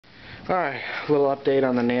Alright, a little update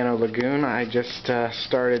on the Nano Lagoon. I just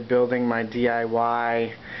started building my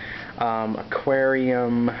DIY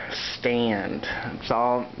aquarium stand. It's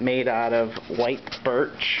all made out of white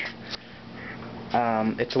birch.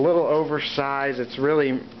 It's a little oversized. It's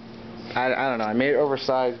really, I don't know, I made it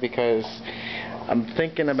oversized because I'm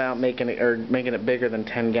thinking about making it bigger than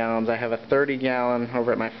 10 gallons. I have a 30-gallon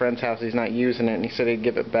over at my friend's house. He's not using it and he said he'd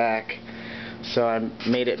give it back. So I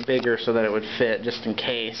made it bigger so that it would fit, just in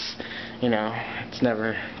case. You know, it's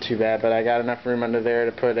never too bad. But I got enough room under there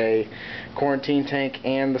to put a quarantine tank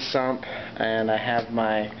and the sump. And I have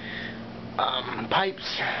my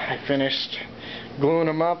pipes. I finished gluing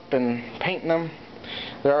them up and painting them.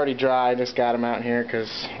 They're already dry. I just got them out here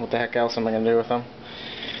because what the heck else am I going to do with them?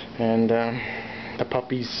 And the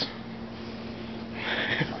puppies.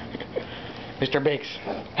 Mr. Biggs.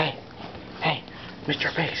 Hey,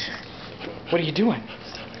 Mr. Biggs. What are you doing?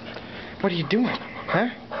 What are you doing? Huh?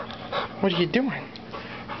 What are you doing?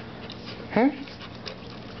 Huh?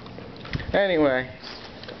 Anyway,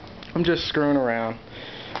 I'm just screwing around.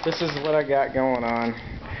 This is what I got going on.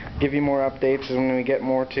 Give you more updates when we get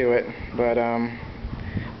more to it. But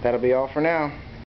that'll be all for now.